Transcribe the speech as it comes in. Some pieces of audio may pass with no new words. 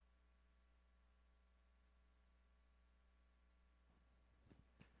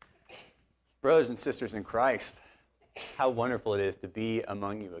Brothers and sisters in Christ, how wonderful it is to be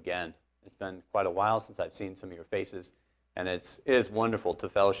among you again. It's been quite a while since I've seen some of your faces, and it is wonderful to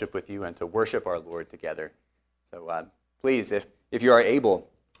fellowship with you and to worship our Lord together. So please, if you are able,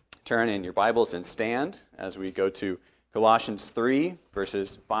 turn in your Bibles and stand as we go to Colossians 3,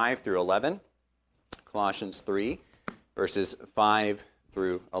 verses 5 through 11. Colossians 3, verses 5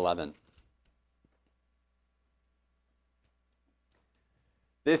 through 11.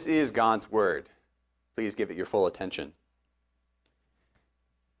 This is God's Word. Please give it your full attention.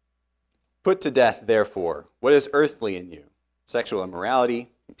 Put to death, therefore, what is earthly in you: sexual immorality,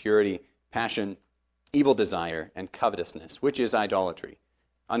 impurity, passion, evil desire, and covetousness, which is idolatry.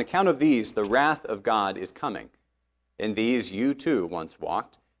 On account of these, the wrath of God is coming. In these you too once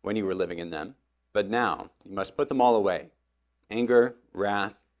walked, when you were living in them. But now you must put them all away: anger,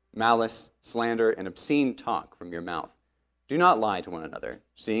 wrath, malice, slander, and obscene talk from your mouth. Do not lie to one another,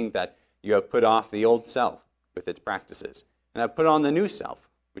 seeing that you have put off the old self with its practices, and have put on the new self,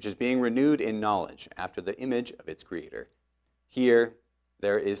 which is being renewed in knowledge after the image of its Creator. Here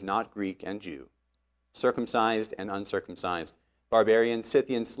there is not Greek and Jew, circumcised and uncircumcised, barbarian,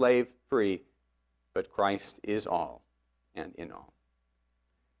 Scythian, slave, free, but Christ is all and in all.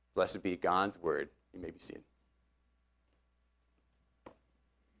 Blessed be God's Word. You may be seated.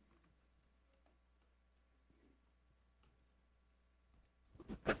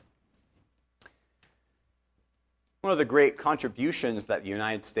 One of the great contributions that the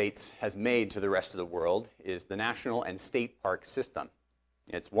United States has made to the rest of the world is the national and state park system.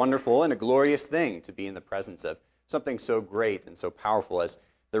 It's wonderful and a glorious thing to be in the presence of something so great and so powerful as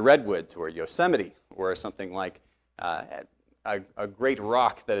the Redwoods or Yosemite, or something like a great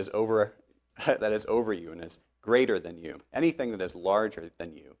rock that is over you and is greater than you. Anything that is larger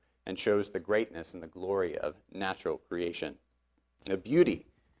than you and shows the greatness and the glory of natural creation, the beauty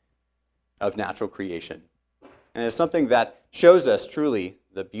of natural creation. And it's something that shows us truly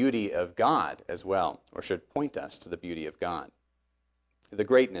the beauty of God as well, or should point us to the beauty of God. The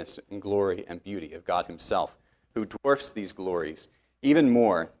greatness and glory and beauty of God himself, who dwarfs these glories even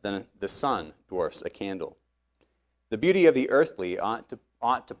more than the sun dwarfs a candle. The beauty of the earthly ought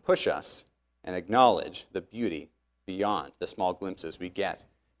to push us and acknowledge the beauty beyond the small glimpses we get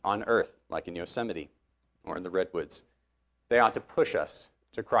on earth, like in Yosemite or in the Redwoods. They ought to push us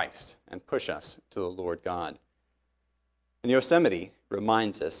to Christ and push us to the Lord God. And Yosemite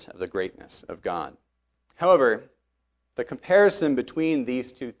reminds us of the greatness of God. However, the comparison between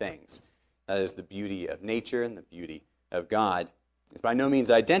these two things, that is the beauty of nature and the beauty of God, is by no means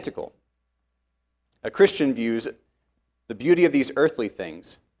identical. A Christian views the beauty of these earthly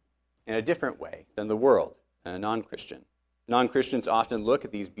things in a different way than the world and a non-Christian. Non-Christians often look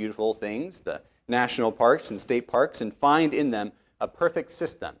at these beautiful things, the national parks and state parks, and find in them a perfect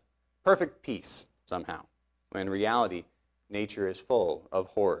system, perfect peace somehow, when in reality, nature is full of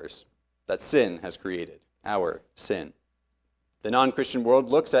horrors that sin has created, our sin. The non-Christian world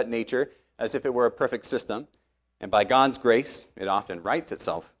looks at nature as if it were a perfect system, and by God's grace, it often rights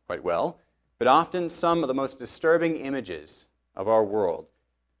itself quite well, but often some of the most disturbing images of our world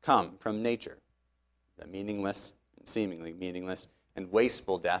come from nature. The meaningless and seemingly meaningless and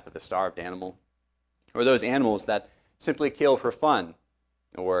wasteful death of a starved animal, or those animals that simply kill for fun,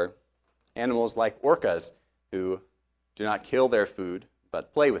 or animals like orcas who do not kill their food,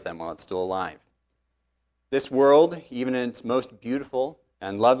 but play with them while it's still alive. This world, even in its most beautiful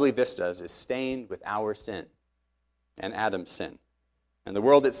and lovely vistas, is stained with our sin and Adam's sin. And the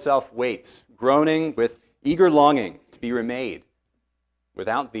world itself waits, groaning with eager longing to be remade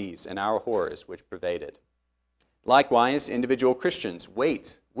without these and our horrors which pervade it. Likewise, individual Christians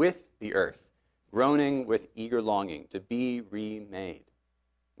wait with the earth, groaning with eager longing to be remade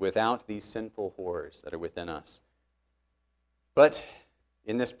without these sinful horrors that are within us. But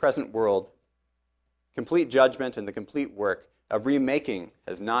in this present world, complete judgment and the complete work of remaking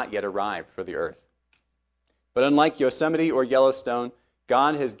has not yet arrived for the earth. But unlike Yosemite or Yellowstone,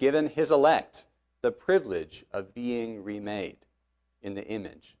 God has given his elect the privilege of being remade in the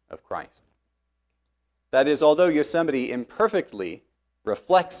image of Christ. That is, although Yosemite imperfectly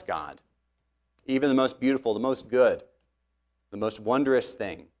reflects God, even the most beautiful, the most good, the most wondrous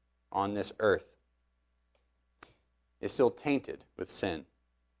thing on this earth is still tainted with sin.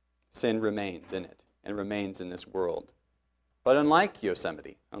 Sin remains in it and remains in this world. But unlike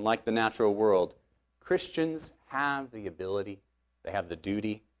Yosemite, unlike the natural world, Christians have the ability, they have the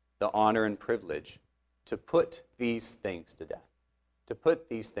duty, the honor and privilege to put these things to death, to put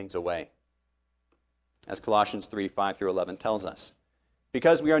these things away. As Colossians 3, 5 through 11 tells us,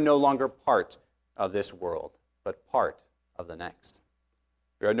 because we are no longer part of this world, but part of the next.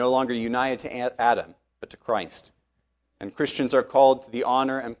 We are no longer united to Adam, but to Christ. And Christians are called to the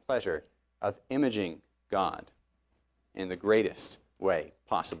honor and pleasure of imaging God in the greatest way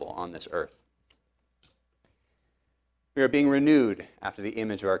possible on this earth. We are being renewed after the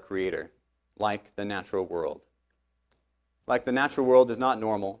image of our Creator, like the natural world. Like the natural world is not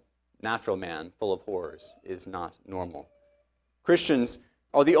normal, natural man, full of horrors, is not normal. Christians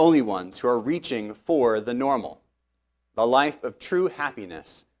are the only ones who are reaching for the normal, the life of true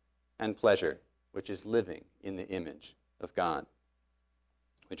happiness and pleasure, which is living in the image of God.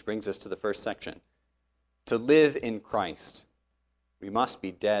 Which brings us to the first section. To live in Christ, we must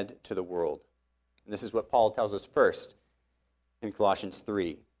be dead to the world. And this is what Paul tells us first in Colossians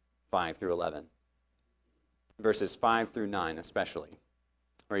 3, 5 through 11. Verses 5 through 9 especially,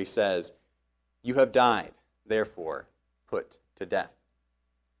 where he says, "You have died, therefore put to death."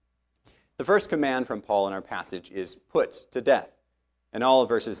 The first command from Paul in our passage is put to death. And all of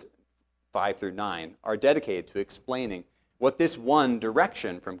verses 5 through 9 are dedicated to explaining what this one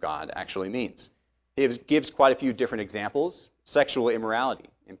direction from God actually means. He gives quite a few different examples: sexual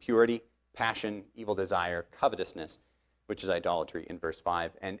immorality, impurity, passion, evil desire, covetousness, which is idolatry in verse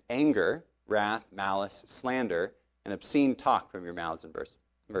 5, and anger, wrath, malice, slander, and obscene talk from your mouths in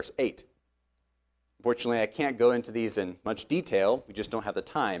verse 8. Unfortunately, I can't go into these in much detail. We just don't have the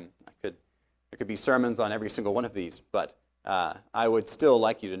time. There could be sermons on every single one of these, but I would still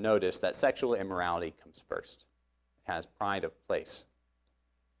like you to notice that sexual immorality comes first. It has pride of place,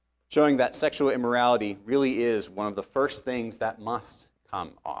 showing that sexual immorality really is one of the first things that must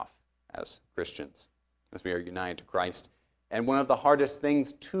come off as Christians, as we are united to Christ, and one of the hardest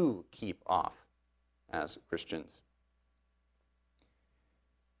things to keep off as Christians.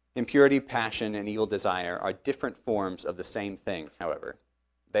 Impurity, passion, and evil desire are different forms of the same thing, however.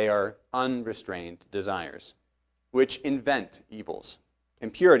 They are unrestrained desires, which invent evils.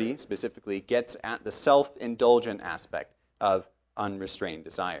 Impurity, specifically, gets at the self-indulgent aspect of unrestrained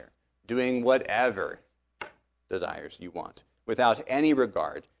desire, doing whatever desires you want, without any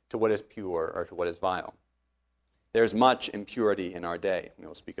regard to what is pure or to what is vile. There's much impurity in our day.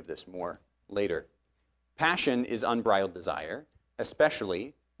 We'll speak of this more later. Passion is unbridled desire,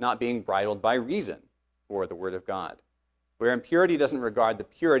 especially not being bridled by reason or the Word of God. Where impurity doesn't regard the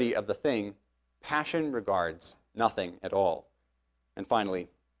purity of the thing, passion regards nothing at all. And finally,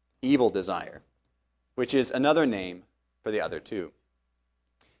 evil desire, which is another name for the other two.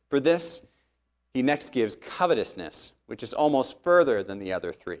 For this, he next gives covetousness, which is almost further than the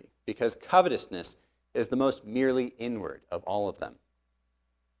other three, because covetousness is the most merely inward of all of them.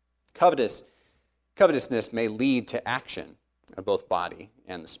 Covetousness may lead to action of both body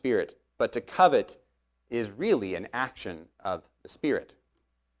and the spirit, but to covet is really an action of the spirit,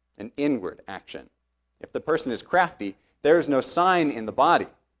 an inward action. If the person is crafty, there is no sign in the body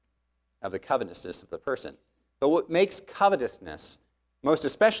of the covetousness of the person. But what makes covetousness, most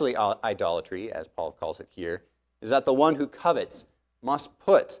especially idolatry, as Paul calls it here, is that the one who covets must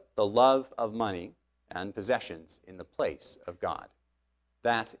put the love of money and possessions in the place of God.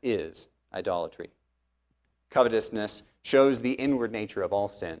 That is idolatry. Covetousness shows the inward nature of all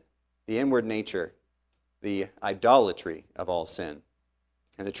sin, the inward nature, the idolatry of all sin,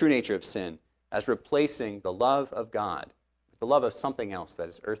 and the true nature of sin as replacing the love of God with the love of something else that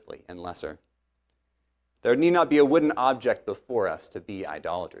is earthly and lesser. There need not be a wooden object before us to be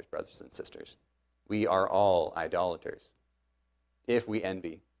idolaters, brothers and sisters. We are all idolaters if we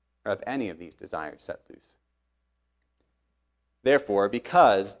envy or have any of these desires set loose. Therefore,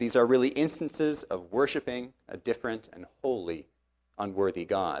 because these are really instances of worshiping a different and wholly unworthy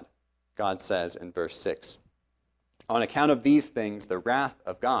God, God says in verse 6, "On account of these things, the wrath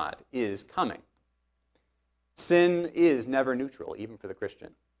of God is coming." Sin is never neutral, even for the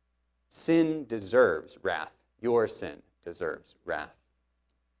Christian. Sin deserves wrath. Your sin deserves wrath.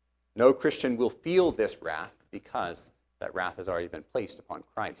 No Christian will feel this wrath because that wrath has already been placed upon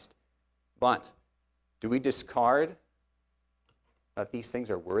Christ. But do we discard that these things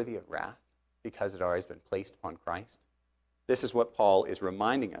are worthy of wrath because it already has been placed upon Christ? This is what Paul is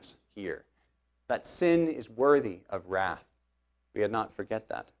reminding us here, that sin is worthy of wrath. We had not forget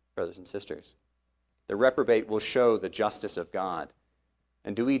that, brothers and sisters. The reprobate will show the justice of God.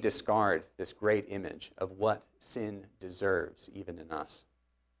 And do we discard this great image of what sin deserves even in us?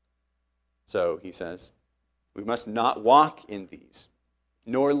 So, he says, we must not walk in these,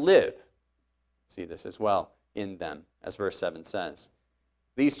 nor live. See this as well, in them, as verse 7 says.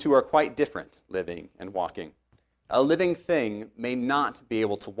 These two are quite different, living and walking. A living thing may not be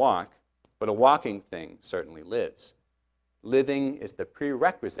able to walk, but a walking thing certainly lives. Living is the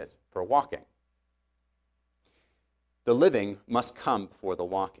prerequisite for walking. the living must come before the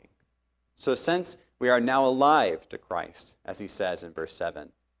walking. So since we are now alive to Christ, as he says in verse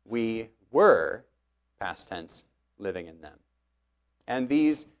 7, we were, past tense, living in them. And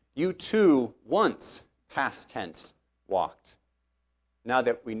these you too once, past tense, walked. Now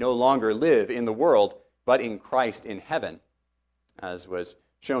that we no longer live in the world, but in Christ in heaven, as was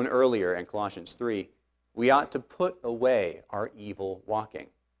shown earlier in Colossians 3, we ought to put away our evil walking,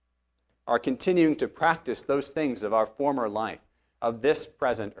 our continuing to practice those things of our former life, of this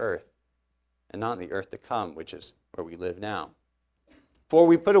present earth, and not the earth to come, which is where we live now. For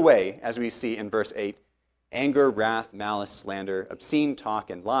we put away, as we see in verse 8, anger, wrath, malice, slander, obscene talk,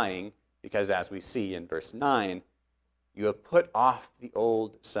 and lying, because as we see in verse 9, you have put off the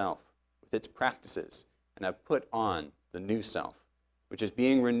old self with its practices and have put on the new self, which is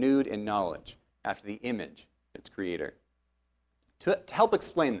being renewed in knowledge after the image of its creator. To help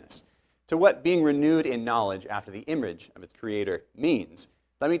explain this, to what being renewed in knowledge after the image of its creator means,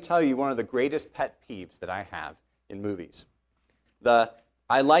 let me tell you one of the greatest pet peeves that I have in movies. The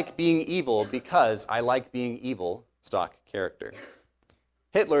I like being evil because I like being evil stock character.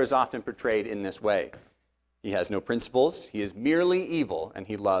 Hitler is often portrayed in this way. He has no principles, he is merely evil, and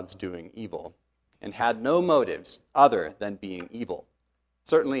he loves doing evil, and had no motives other than being evil.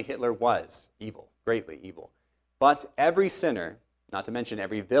 Certainly Hitler was evil, greatly evil. But every sinner, not to mention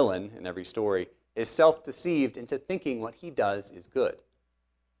every villain in every story, is self-deceived into thinking what he does is good,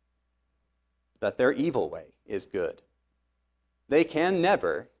 that their evil way is good. They can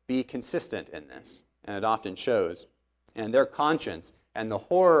never be consistent in this, and it often shows, and their conscience and the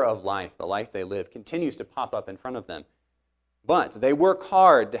horror of life, the life they live, continues to pop up in front of them. But they work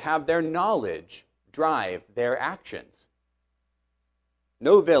hard to have their knowledge drive their actions.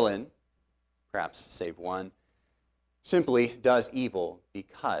 No villain, perhaps save one, simply does evil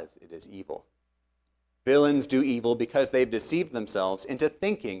because it is evil. Villains do evil because they've deceived themselves into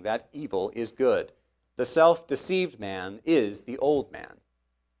thinking that evil is good. The self-deceived man is the old man.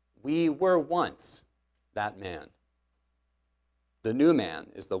 We were once that man. The new man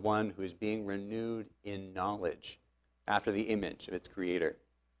is the one who is being renewed in knowledge after the image of its creator.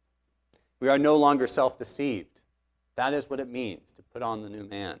 We are no longer self-deceived. That is what it means to put on the new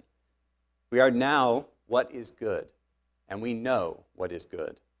man. We are now what is good, and we know what is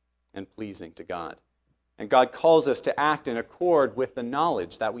good and pleasing to God. And God calls us to act in accord with the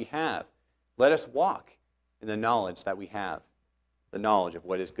knowledge that we have. Let us walk in the knowledge that we have, the knowledge of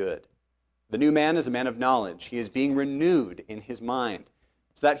what is good. The new man is a man of knowledge. He is being renewed in his mind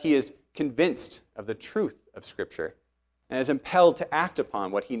so that he is convinced of the truth of Scripture and is impelled to act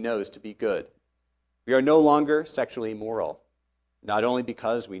upon what he knows to be good. We are no longer sexually immoral, not only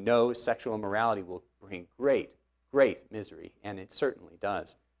because we know sexual immorality will bring great, great misery, and it certainly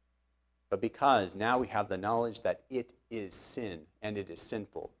does, but because now we have the knowledge that it is sin and it is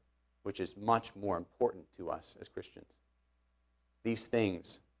sinful, which is much more important to us as Christians. These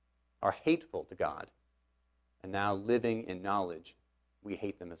things are hateful to God, and now living in knowledge, we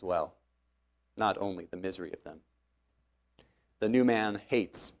hate them as well, not only the misery of them. The new man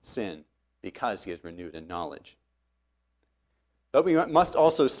hates sin because he is renewed in knowledge. But we must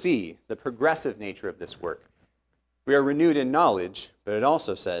also see the progressive nature of this work. We are renewed in knowledge, but it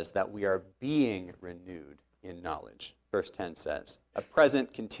also says that we are being renewed in knowledge. Verse 10 says, a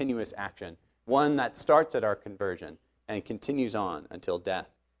present continuous action, one that starts at our conversion and continues on until death,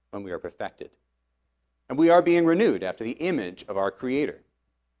 when we are perfected. And we are being renewed after the image of our Creator.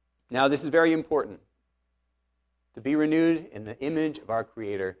 Now, this is very important. To be renewed in the image of our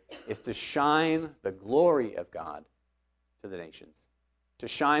Creator is to shine the glory of God to the nations, to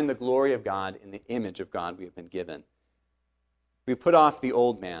shine the glory of God in the image of God we have been given. We put off the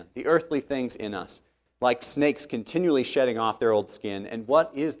old man, the earthly things in us, like snakes continually shedding off their old skin. And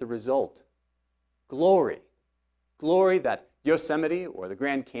what is the result? Glory. Glory that Yosemite or the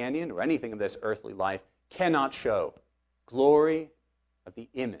Grand Canyon or anything of this earthly life cannot show. Glory of the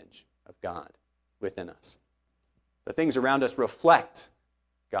image of God within us. The things around us reflect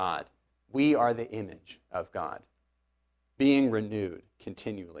God. We are the image of God, being renewed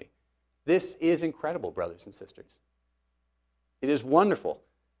continually. This is incredible, brothers and sisters. It is wonderful.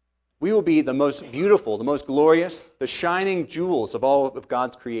 We will be the most beautiful, the most glorious, the shining jewels of all of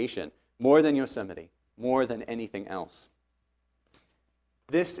God's creation, more than Yosemite, more than anything else.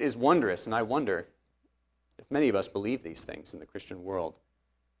 This is wondrous, and I wonder if many of us believe these things in the Christian world.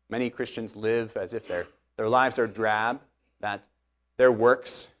 Many Christians live as if their lives are drab, that their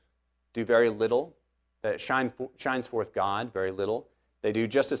works do very little, that it shines forth God very little. They do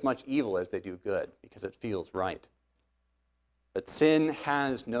just as much evil as they do good because it feels right. But sin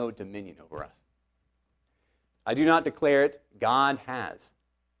has no dominion over us. I do not declare it, God has.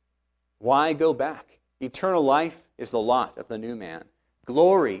 Why go back? Eternal life is the lot of the new man.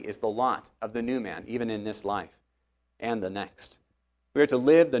 Glory is the lot of the new man, even in this life and the next. We are to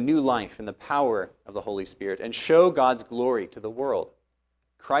live the new life in the power of the Holy Spirit and show God's glory to the world.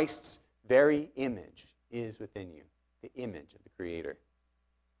 Christ's very image is within you, the image of the Creator.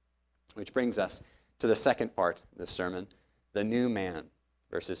 Which brings us to the second part of this sermon, the new man,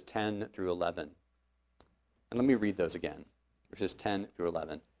 verses 10 through 11. And let me read those again, verses 10 through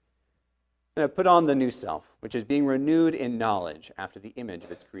 11. And put on the new self, which is being renewed in knowledge after the image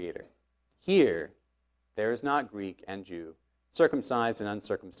of its Creator. Here, there is not Greek and Jew, circumcised and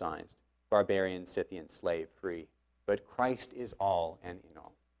uncircumcised, barbarian, Scythian, slave, free, but Christ is all and in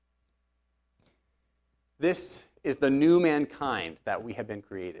all. This is the new mankind that we have been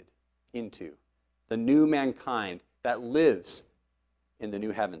created into, the new mankind that lives in the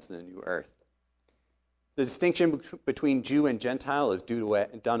new heavens and the new earth. The distinction between Jew and Gentile is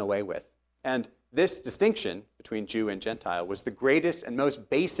done away with. And this distinction between Jew and Gentile was the greatest and most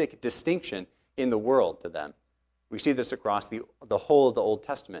basic distinction in the world to them. We see this across the whole of the Old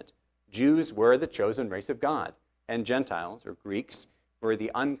Testament. Jews were the chosen race of God, and Gentiles, or Greeks, were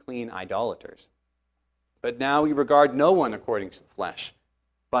the unclean idolaters. But now we regard no one according to the flesh,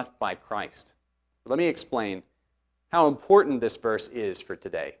 but by Christ. Let me explain how important this verse is for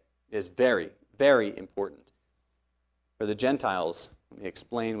today. It is very, very important. For the Gentiles, let me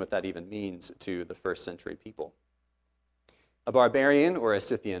explain what that even means to the first century people. A barbarian or a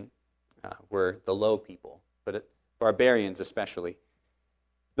Scythian were the low people, but barbarians especially,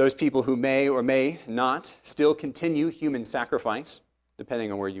 those people who may or may not still continue human sacrifice,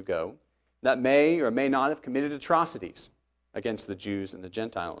 depending on where you go, that may or may not have committed atrocities against the Jews and the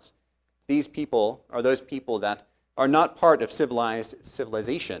Gentiles. These people are those people that are not part of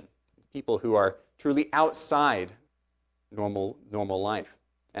civilization, people who are truly outside normal life,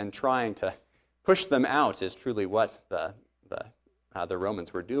 and trying to push them out is truly what the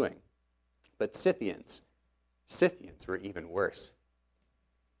Romans were doing. But Scythians were even worse.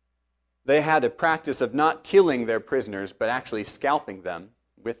 They had a practice of not killing their prisoners, but actually scalping them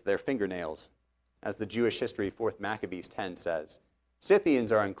with their fingernails. As the Jewish history, 4th Maccabees 10 says,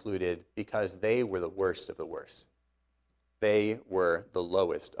 Scythians are included because they were the worst of the worst. They were the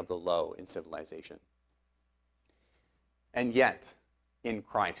lowest of the low in civilization. And yet, in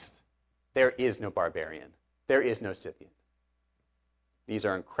Christ, there is no barbarian. There is no Scythian. These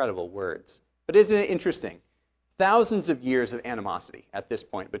are incredible words. But isn't it interesting? Thousands of years of animosity at this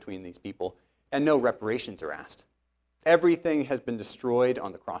point between these people, and no reparations are asked. Everything has been destroyed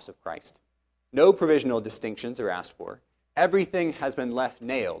on the cross of Christ. No provisional distinctions are asked for. Everything has been left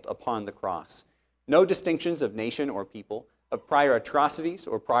nailed upon the cross. No distinctions of nation or people, of prior atrocities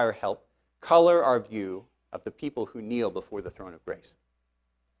or prior help, color our view of the people who kneel before the throne of grace.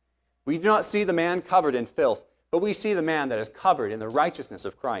 We do not see the man covered in filth, but we see the man that is covered in the righteousness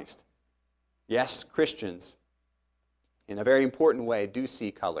of Christ. Yes, Christians, in a very important way, do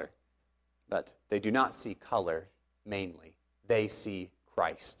see color, but they do not see color mainly. They see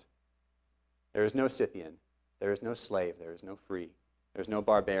Christ. There is no Scythian, there is no slave, there is no free, there is no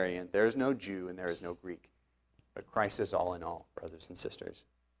barbarian, there is no Jew, and there is no Greek. But Christ is all in all, brothers and sisters.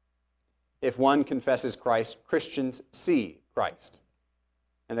 If one confesses Christ, Christians see Christ.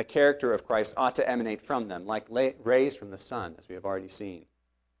 And the character of Christ ought to emanate from them, like rays from the sun, as we have already seen.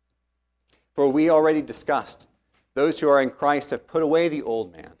 For we already discussed, those who are in Christ have put away the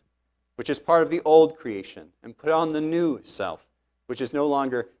old man, which is part of the old creation, and put on the new self, which is no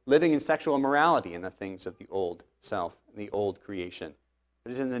longer living in sexual immorality in the things of the old self, the old creation,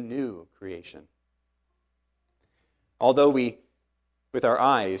 but is in the new creation. Although we, with our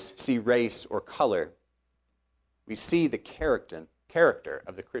eyes, see race or color, we see the character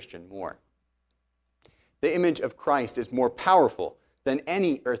of the Christian more. The image of Christ is more powerful than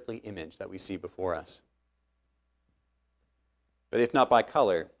any earthly image that we see before us. But if not by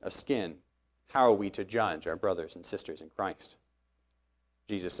color of skin, how are we to judge our brothers and sisters in Christ?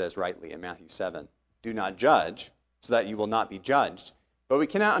 Jesus says rightly in Matthew 7, "Do not judge, so that you will not be judged." But we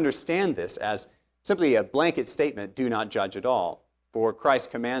cannot understand this as simply a blanket statement, do not judge at all. For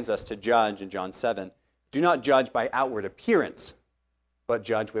Christ commands us to judge in John 7, do not judge by outward appearance, but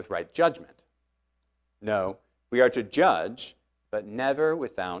judge with right judgment. No, we are to judge, but never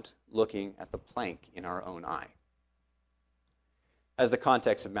without looking at the plank in our own eye. As the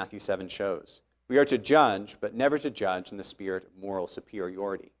context of Matthew 7 shows, we are to judge, but never to judge in the spirit of moral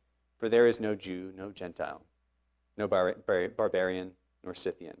superiority. For there is no Jew, no Gentile, no barbarian, nor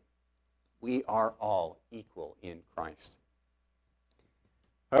Scythian. We are all equal in Christ.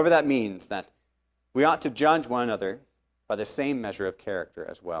 However, that means that We ought to judge one another by the same measure of character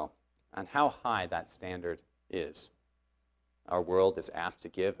as well, and how high that standard is. Our world is apt to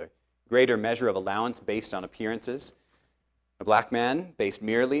give a greater measure of allowance based on appearances. A black man based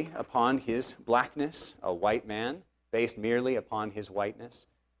merely upon his blackness, a white man based merely upon his whiteness.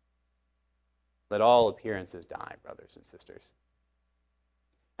 Let all appearances die, brothers and sisters.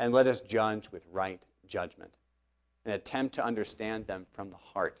 And let us judge with right judgment and attempt to understand them from the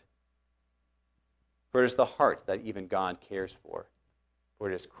heart. For it is the heart that even God cares for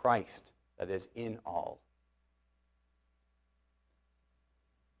it is Christ that is in all.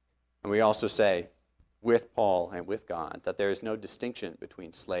 And we also say, with Paul and with God, that there is no distinction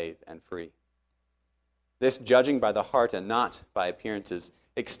between slave and free. This judging by the heart and not by appearances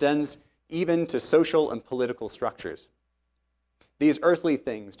extends even to social and political structures. These earthly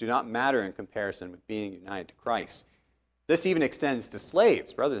things do not matter in comparison with being united to Christ. This even extends to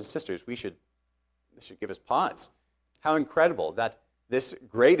slaves. Brothers and sisters, this should give us pause. How incredible that this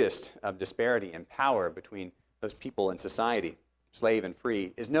greatest of disparity in power between those people in society, slave and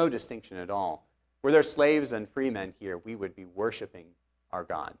free, is no distinction at all. Were there slaves and free men here, we would be worshiping our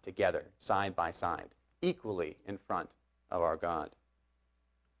God together, side by side, equally in front of our God.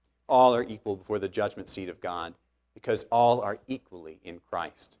 All are equal before the judgment seat of God, because all are equally in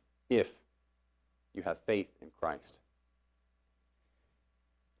Christ, if you have faith in Christ.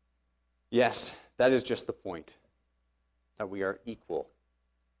 Yes, that is just the point, that we are equal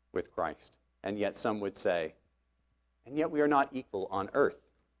with Christ. And yet some would say, and yet we are not equal on earth.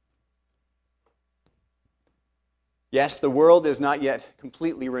 Yes, the world is not yet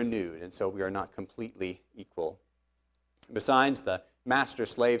completely renewed, and so we are not completely equal. Besides the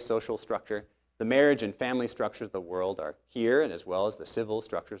master-slave social structure, the marriage and family structures of the world are here, and as well as the civil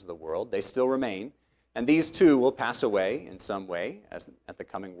structures of the world, they still remain. And these too will pass away in some way as at the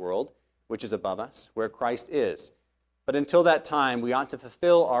coming world, which is above us, where Christ is. But until that time, we ought to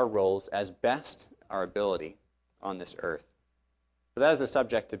fulfill our roles as best our ability on this earth. But that is a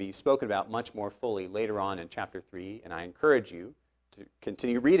subject to be spoken about much more fully later on in chapter 3, and I encourage you to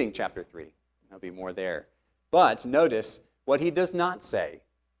continue reading chapter 3. There'll be more there. But notice what he does not say.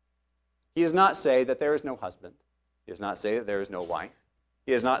 He does not say that there is no husband. He does not say that there is no wife.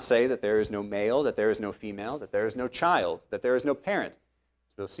 He does not say that there is no male, that there is no female, that there is no child, that there is no parent.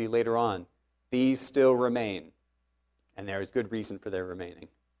 As we'll see later on, these still remain, and there is good reason for their remaining.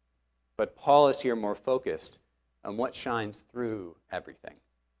 But Paul is here more focused on what shines through everything.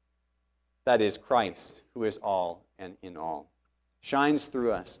 That is Christ, who is all and in all. Shines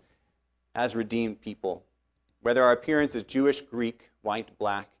through us as redeemed people. Whether our appearance is Jewish, Greek, white,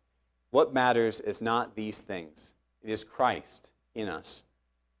 black, what matters is not these things. It is Christ in us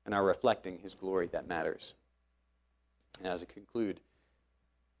and our reflecting his glory that matters. And as I conclude,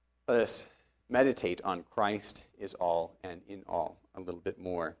 let us meditate on Christ is all and in all a little bit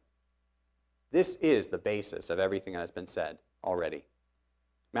more. This is the basis of everything that has been said already.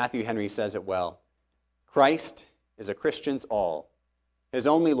 Matthew Henry says it well. Christ is a Christian's all, his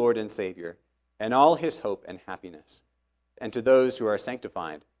only Lord and Savior, and all his hope and happiness. And to those who are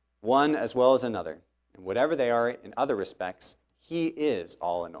sanctified, one as well as another, and whatever they are in other respects, he is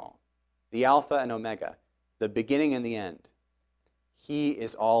all in all, the Alpha and Omega, the beginning and the end. He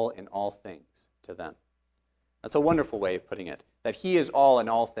is all in all things to them. That's a wonderful way of putting it, that he is all in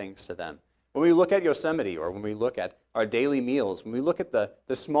all things to them. When we look at Yosemite, or when we look at our daily meals, when we look at the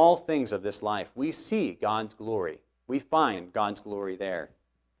small things of this life, we see God's glory. We find God's glory there.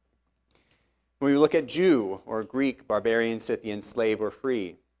 When we look at Jew or Greek, barbarian, Scythian, slave or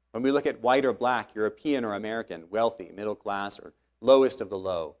free, when we look at white or black, European or American, wealthy, middle class, or lowest of the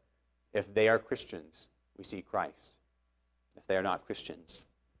low, if they are Christians, we see Christ. If they are not Christians,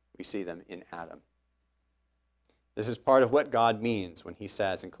 we see them in Adam. This is part of what God means when he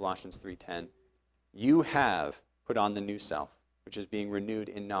says in Colossians 3:10, you have put on the new self, which is being renewed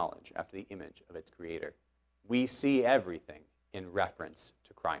in knowledge after the image of its creator. We see everything in reference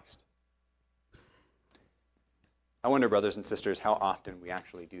to Christ. I wonder, brothers and sisters, how often we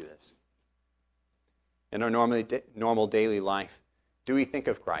actually do this. In our normal daily life, do we think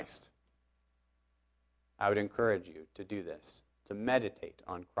of Christ? I would encourage you to do this, to meditate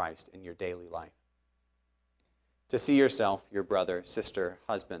on Christ in your daily life. To see yourself, your brother, sister,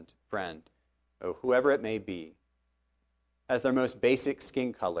 husband, friend, or whoever it may be, as their most basic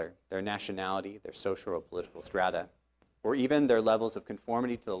skin color, their nationality, their social or political strata, or even their levels of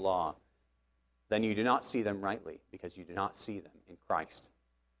conformity to the law, then you do not see them rightly because you do not see them in Christ.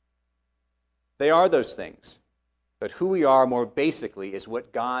 They are those things, but who we are more basically is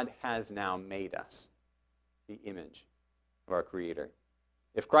what God has now made us, the image of our Creator.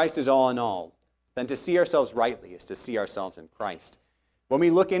 If Christ is all in all, then to see ourselves rightly is to see ourselves in Christ. When we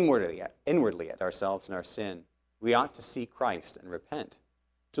look inwardly at ourselves and our sin, we ought to see Christ and repent.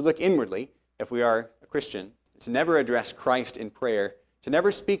 To look inwardly, if we are a Christian, to never address Christ in prayer, to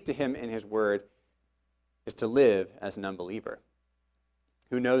never speak to him in his word, is to live as an unbeliever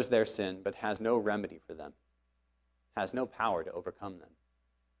who knows their sin but has no remedy for them, has no power to overcome them.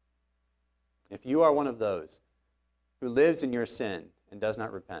 If you are one of those who lives in your sin and does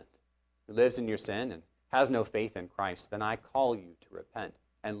not repent, who lives in your sin and has no faith in Christ, then I call you to repent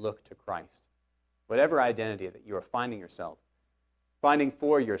and look to Christ. Whatever identity that you are finding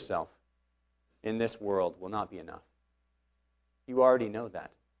for yourself in this world will not be enough. You already know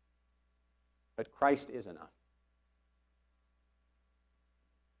that. But Christ is enough.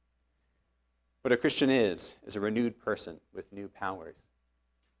 What a Christian is a renewed person with new powers.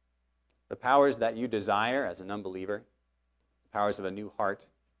 The powers that you desire as an unbeliever, the powers of a new heart,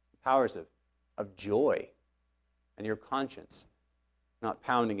 the powers of joy and your conscience not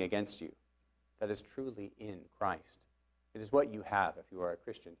pounding against you, that is truly in Christ. It is what you have if you are a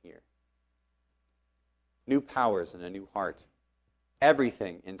Christian here. New powers and a new heart.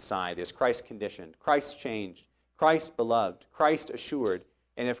 Everything inside is Christ conditioned, Christ changed, Christ beloved, Christ assured.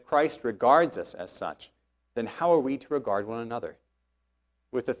 And if Christ regards us as such, then how are we to regard one another?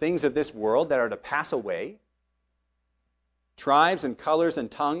 With the things of this world that are to pass away, tribes and colors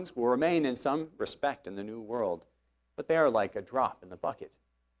and tongues will remain in some respect in the new world, but they are like a drop in the bucket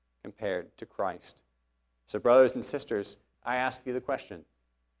compared to Christ. So brothers and sisters, I ask you the question,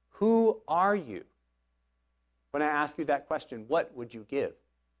 who are you? When I ask you that question, what would you give?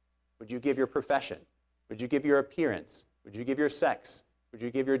 Would you give your profession? Would you give your appearance? Would you give your sex? Would you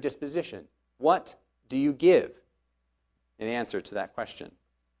give your disposition? What do you give in answer to that question?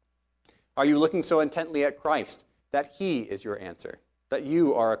 Are you looking so intently at Christ that he is your answer, that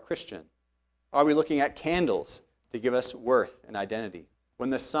you are a Christian? Are we looking at candles to give us worth and identity when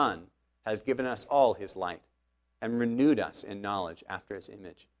the sun has given us all his light and renewed us in knowledge after his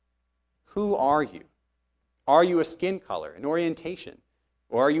image? Who are you? Are you a skin color, an orientation,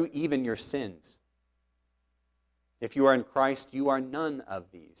 or are you even your sins? If you are in Christ, you are none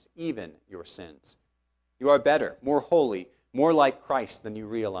of these, even your sins. You are better, more holy, more like Christ than you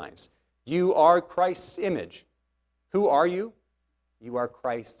realize. You are Christ's image. Who are you? You are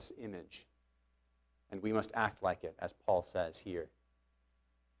Christ's image. And we must act like it, as Paul says here.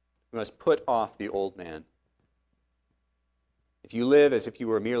 We must put off the old man. If you live as if you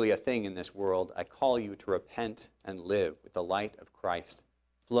were merely a thing in this world, I call you to repent and live with the light of Christ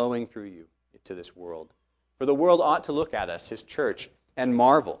flowing through you into this world. For the world ought to look at us, his church, and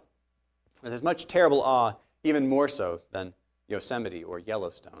marvel with as much terrible awe, even more so than Yosemite or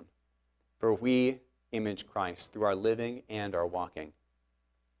Yellowstone. For we image Christ through our living and our walking.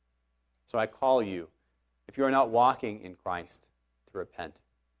 So I call you, if you are not walking in Christ, to repent,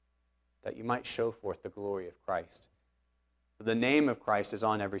 that you might show forth the glory of Christ. For the name of Christ is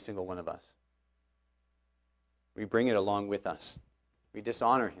on every single one of us. We bring it along with us. We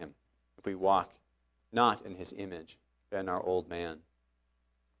dishonor him if we walk not in his image, but in our old man.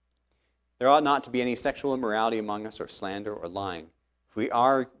 There ought not to be any sexual immorality among us, or slander, or lying. We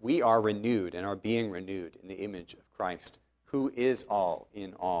are renewed and are being renewed in the image of Christ, who is all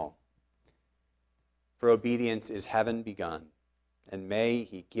in all. For obedience is heaven begun, and may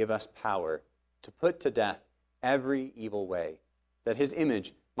he give us power to put to death every evil way, that his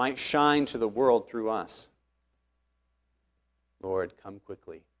image might shine to the world through us. Lord, come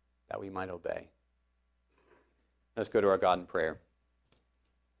quickly, that we might obey. Let's go to our God in prayer.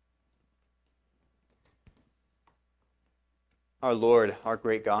 Our Lord, our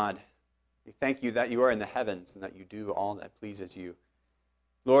great God, we thank you that you are in the heavens and that you do all that pleases you.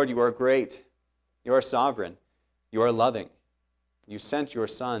 Lord, you are great. You are sovereign. You are loving. You sent your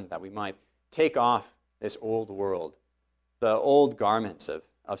Son that we might take off this old world, the old garments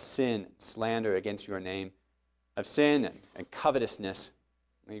of sin and slander against your name, of sin and covetousness.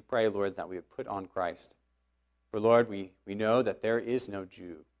 We pray, Lord, that we would put on Christ. For, Lord, we know that there is no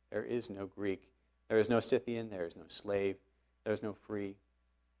Jew, there is no Greek, there is no Scythian, there is no slave, there is no free.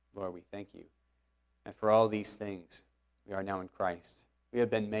 Lord, we thank you. And for all these things, we are now in Christ. We have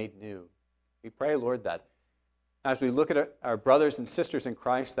been made new. We pray, Lord, that as we look at our brothers and sisters in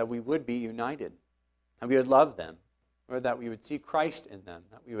Christ, that we would be united, and we would love them, Lord, that we would see Christ in them,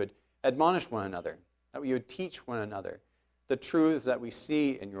 that we would admonish one another, that we would teach one another the truths that we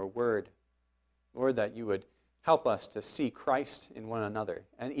see in your word. Lord, that you would help us to see Christ in one another.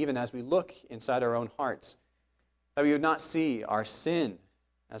 And even as we look inside our own hearts, that we would not see our sin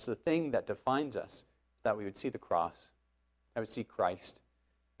as the thing that defines us, that we would see the cross, that we would see Christ,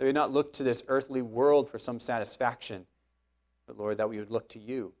 That we would not look to this earthly world for some satisfaction, but Lord, that we would look to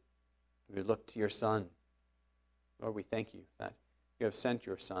you. We would look to your Son. Lord, we thank you that you have sent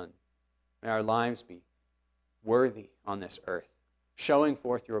your Son. May our lives be worthy on this earth, showing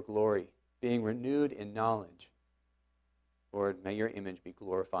forth your glory, being renewed in knowledge. Lord, may your image be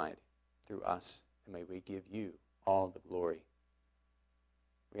glorified through us, and may we give you all the glory.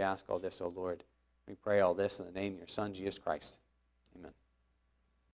 We ask all this, O Lord. We pray all this in the name of your Son, Jesus Christ. Amen.